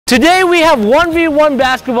Today we have 1v1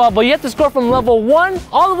 basketball, but you have to score from level 1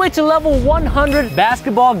 all the way to level 100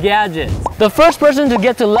 basketball gadgets. The first person to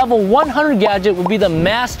get to level 100 gadget will be the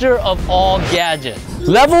master of all gadgets.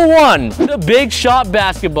 Level 1, the big shot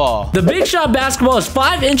basketball. The big shot basketball is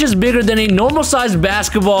 5 inches bigger than a normal sized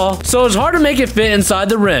basketball, so it's hard to make it fit inside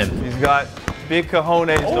the rim. He's got big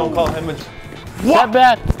cojones, don't call him a... Step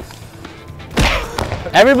back.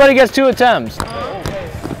 Everybody gets 2 attempts.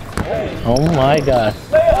 Oh my God.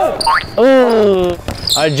 Ooh. All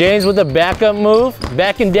right, James with the backup move.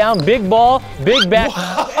 Backing down, big ball, big back.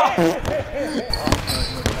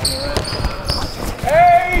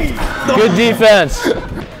 Hey! Good defense.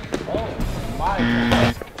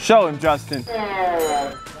 Show him, Justin.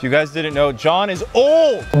 If you guys didn't know, John is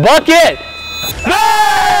old. Bucket.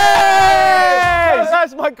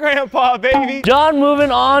 That's my grandpa, baby. John moving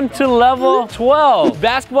on to level 12.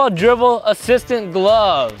 Basketball dribble assistant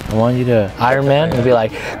glove. I want you to Iron Man and be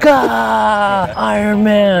like, Gah, Iron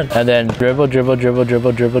Man. And then dribble, dribble, dribble,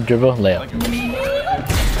 dribble, dribble, dribble, layup.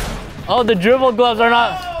 Oh, the dribble gloves are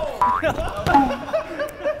not.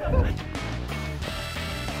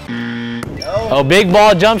 Oh, big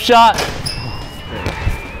ball jump shot.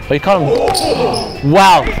 What do you call him?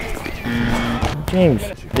 Wow. James,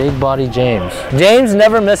 big body James. James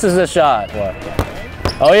never misses a shot. What?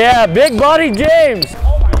 Oh yeah, big body James.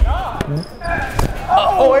 Oh my God.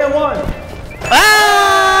 Oh, and 1.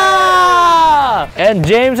 Ah! And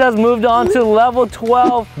James has moved on to level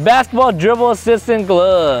 12, basketball dribble assistant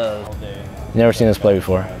glove. Never seen this play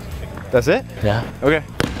before. That's it? Yeah. Okay.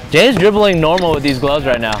 James dribbling normal with these gloves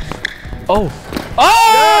right now. Oh. Oh!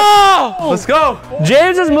 Yes! Let's go.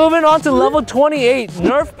 James is moving on to level 28,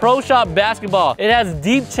 Nerf Pro Shot basketball. It has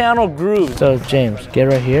deep channel grooves. So James, get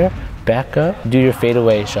right here, back up, do your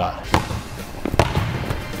fadeaway shot.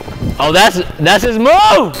 Oh, that's his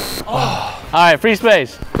move! Oh. All right, free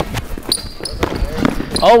space.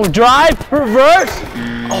 Oh, drive, reverse.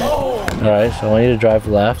 Oh. All right, so I want you to drive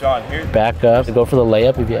left, John, here. back up, go for the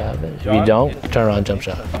layup if you have it. If you don't, turn around, jump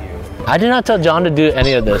shot. I did not tell John to do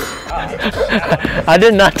any of this. I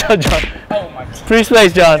did not tell John. Free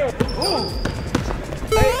space, John.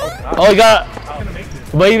 Oh, you got it.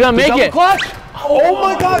 But you gotta make it. Clutch. Oh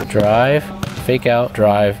my God. Drive, fake out,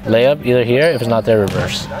 drive, layup, either here. If it's not there,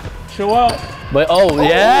 reverse. Show out. But oh,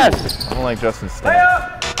 yes. I don't like Justin's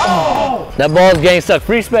stance. Oh. That ball is getting stuck.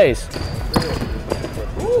 Free space.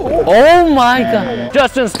 Oh my God.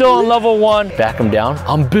 Justin's still on level 1. Back him down.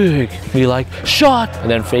 I'm big. Be like, shot. And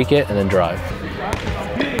then fake it and then drive.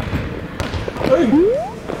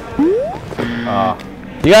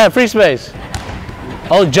 You got a free space.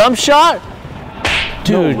 Oh, jump shot?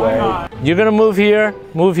 Dude, no, you're gonna move here,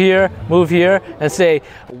 move here, move here, and say,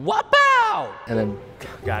 wapow! And then,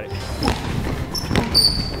 got it.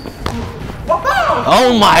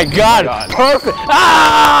 Oh my God, perfect.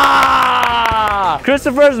 Ah!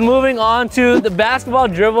 Christopher's moving on to the basketball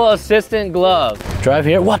dribble assistant glove. Drive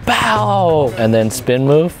here, wapow! And then spin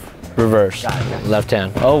move, reverse, left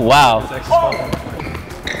hand. Oh wow.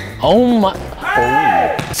 Oh my.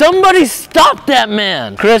 Oh. Somebody stop that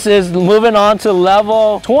man. Chris is moving on to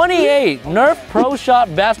level 28, Nerf Pro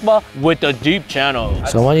Shot basketball with the deep channel.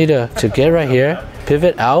 So I want you to get right here,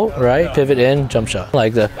 pivot out, right? Pivot in, jump shot.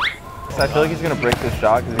 Like the. I feel like he's gonna break this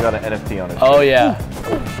shot because he's got an NFT on it. Oh yeah.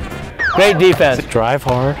 Great defense. Drive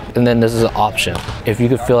hard, and then this is an option. If you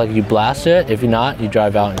could feel like you blast it, if you're not, you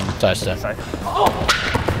drive out and side step.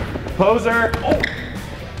 Poser.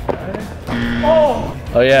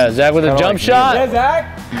 Oh yeah, Zach with a jump shot. Yeah,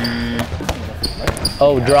 Zach.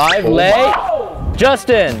 Oh, drive, lay. Wow.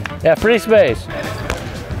 Justin, yeah, free space.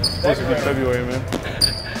 Supposed to be February, man.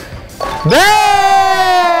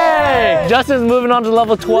 Bang! Justin's moving on to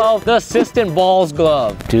level 12, the assistant balls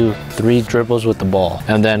glove. Do 3 dribbles with the ball,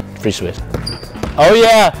 and then free space. Oh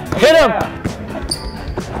yeah, hit him!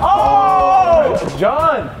 Oh,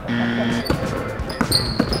 John!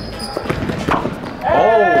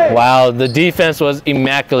 Oh, wow, the defense was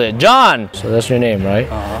immaculate. John! So that's your name, right?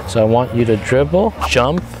 So I want you to dribble,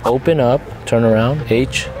 jump, open up, turn around,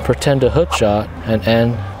 H, pretend a hook shot, and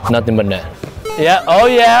end, nothing but net. Yeah, oh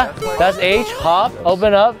yeah, that's H, hop,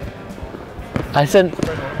 open up. I said,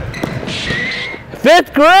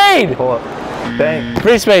 5th grade! Pull up. Bang.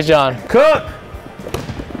 Free space, John. Cook!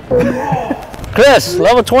 Chris,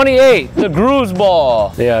 level 28, the grooves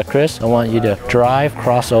ball. Yeah, Chris, I want you to drive,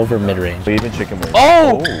 crossover, mid-range. Even chicken wings.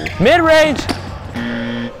 Oh, mid-range.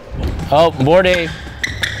 Oh, board 8.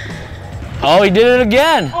 Oh, he did it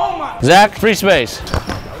again. Oh my. Zach, free space.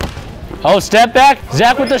 Oh, step back.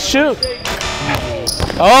 Zach with the shoot.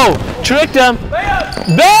 Oh, tricked him.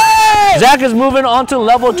 Bang! Zach is moving on to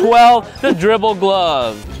level 12, the dribble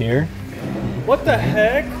glove. Here. What the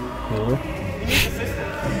heck?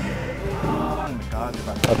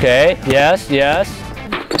 Okay, yes.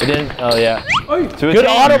 It didn't, oh yeah. Good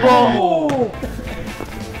audible.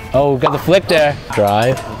 Oh, got the flick there.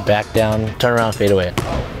 Drive, back down, turn around, fade away.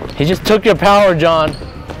 He just took your power, John.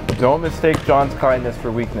 Don't mistake John's kindness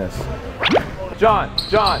for weakness. John,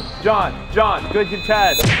 good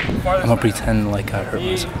catch. I'm gonna pretend like I hurt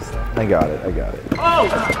myself. I got it.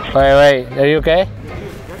 Oh! Wait, are you okay?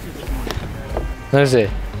 Let me see.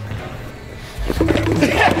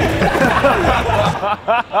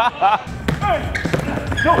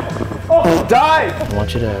 Dive! I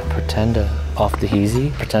want you to pretend to off the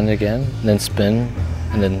heezy, pretend it again, and then spin,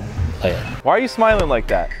 and then play it. Why are you smiling like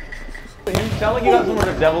that? You sound like you got some sort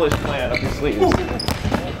of devilish plan up your sleeves.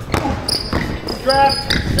 Strap.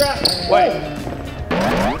 Wait.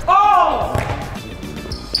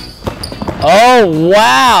 Oh,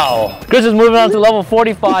 wow! Chris is moving on to level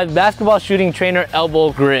 45, basketball shooting trainer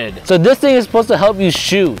elbow grid. So this thing is supposed to help you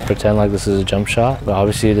shoot. Pretend like this is a jump shot, but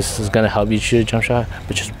obviously this is gonna help you shoot a jump shot,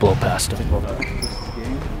 but just blow past him.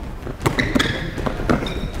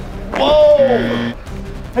 Whoa!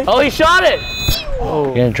 Oh, he shot it! Oh.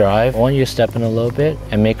 You're gonna drive. I want you to step in a little bit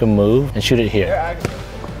and make a move and shoot it here.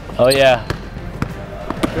 Oh yeah.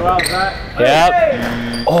 Go out, Zach.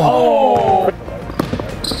 Yep. Oh.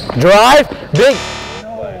 Drive, big.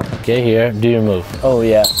 Get here, do your move. Oh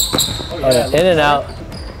yeah. Oh yeah. In and out.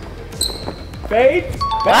 Fade.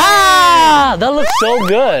 Ah, that looks so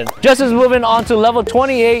good. Justin's moving on to level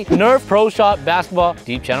 28, Nerf Pro Shot Basketball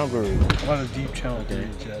Deep Channel Groove. On a deep channel, dude.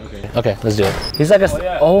 Okay, let's do it. He's like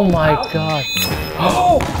a, oh my God.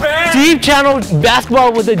 Oh, man. Deep channel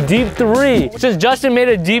basketball with a deep three. Since Justin made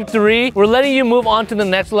a deep three, we're letting you move on to the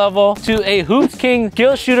next level to a Hoops King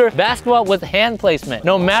skill shooter basketball with hand placement.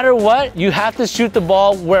 No matter what, you have to shoot the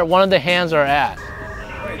ball where one of the hands are at.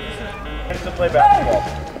 It's to play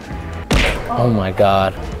basketball. Oh my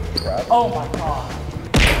God. Oh my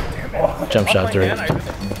God. Jump shot three.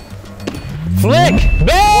 Flick,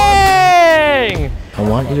 bang! I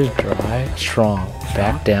want you to drive strong,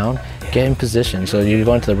 back down, get in position. So you're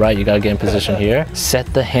going to the right, you gotta get in position here. Set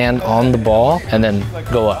the hand on the ball and then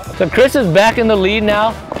go up. So Chris is back in the lead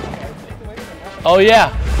now. Oh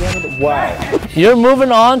yeah. Wow. You're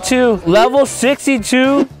moving on to level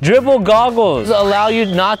 62 dribble goggles. Allow you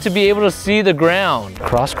not to be able to see the ground.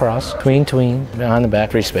 Cross, cross, tween, tween, behind the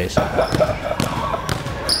back, free space.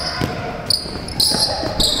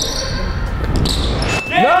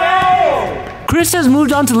 Chris has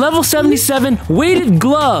moved on to level 77 weighted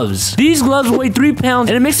gloves. These gloves weigh 3 pounds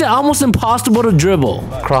and it makes it almost impossible to dribble.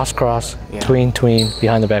 Cross, cross, tween, tween,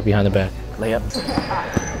 behind the back, behind the back. Layup.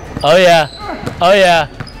 Oh yeah, oh yeah.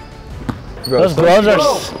 Those gloves are...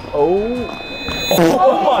 Oh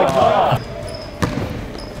my God.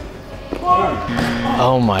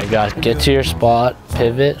 Oh my gosh, get to your spot,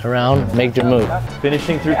 pivot around, make your move.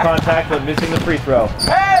 Finishing through contact but missing the free throw.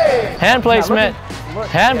 Hey! Hand placement,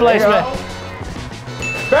 hand placement.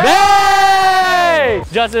 Hey!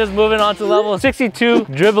 Justin is moving on to level 62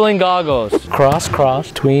 dribbling goggles. Cross,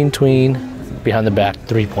 cross, tween, tween, behind the back,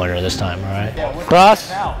 three-pointer this time, all right?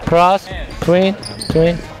 Cross, cross, tween,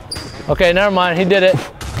 tween. Okay, never mind, he did it.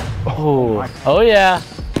 Oh, oh yeah.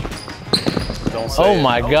 Oh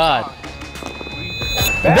my God.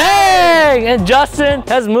 Bang! And Justin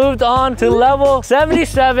has moved on to level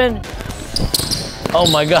 77. Oh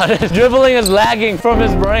my God, his dribbling is lagging from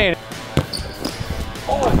his brain.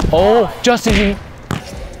 Oh, Justin.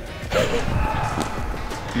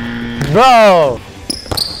 Bro.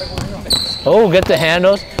 Oh, get the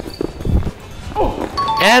handles.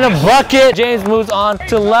 And a bucket. James moves on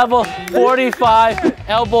to level 45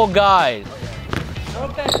 elbow guide.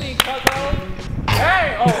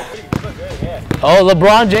 Oh,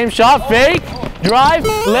 LeBron James shot, fake, drive,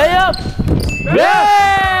 layup,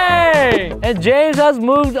 bang! And James has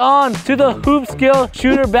moved on to the hoop skill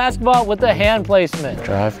shooter basketball with the hand placement.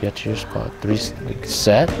 Drive, get to your spot,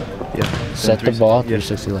 set, Yeah. set the ball,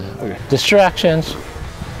 360 layup. Okay. Distractions.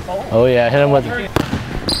 Oh yeah, hit him with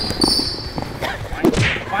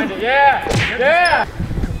Find it, yeah, yeah!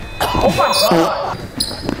 Oh my God!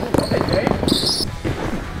 Hey, James.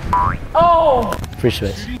 Oh! free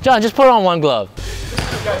space. John, just put on one glove.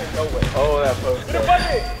 Oh, that post.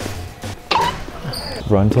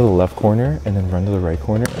 Run to the left corner, and then run to the right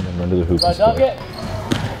corner, and then run to the hoop and score.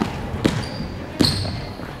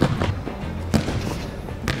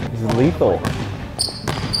 He's lethal.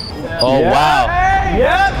 Oh, yeah. wow. Hey.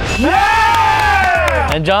 Yep. Yeah!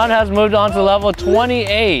 And John has moved on to level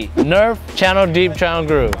 28. Nerf, channel deep, channel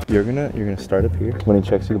groove. You're gonna start up here. When he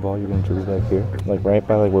checks you the ball, you're gonna dribble back here, like right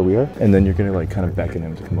by like where we are, and then you're gonna like kind of beckon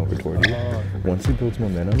him to come over toward you. Once he builds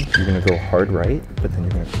momentum, you're gonna go hard right, but then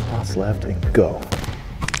you're gonna cross left and go.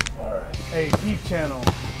 Alright. Hey, deep channel.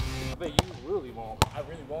 I bet you really won't. I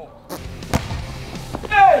really won't.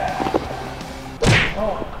 Hey!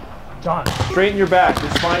 Oh. John, straighten your back.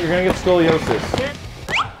 It's fine. You're gonna get scoliosis.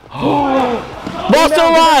 Ball still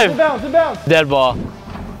alive! Dead ball.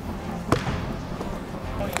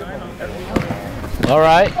 All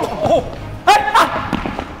right.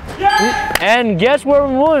 And guess where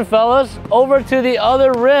we're moving, fellas? Over to the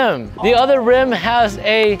other rim. The other rim has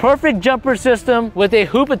a perfect jumper system with a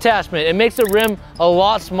hoop attachment. It makes the rim a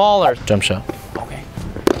lot smaller. Jump shot. Okay.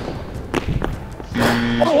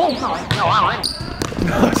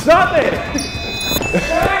 Stop it!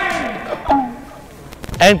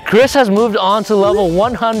 And Chris has moved on to level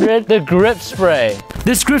 100, the grip spray.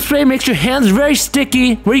 This grip spray makes your hands very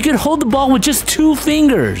sticky, where you can hold the ball with just 2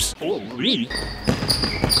 fingers.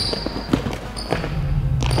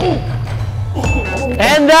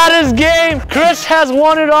 And that is game. Chris has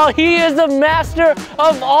won it all. He is the master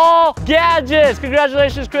of all gadgets.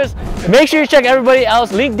 Congratulations, Chris. Make sure you check everybody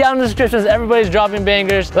else. Link down in the description as everybody's dropping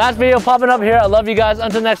bangers. Last video popping up here. I love you guys.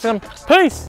 Until next time, peace.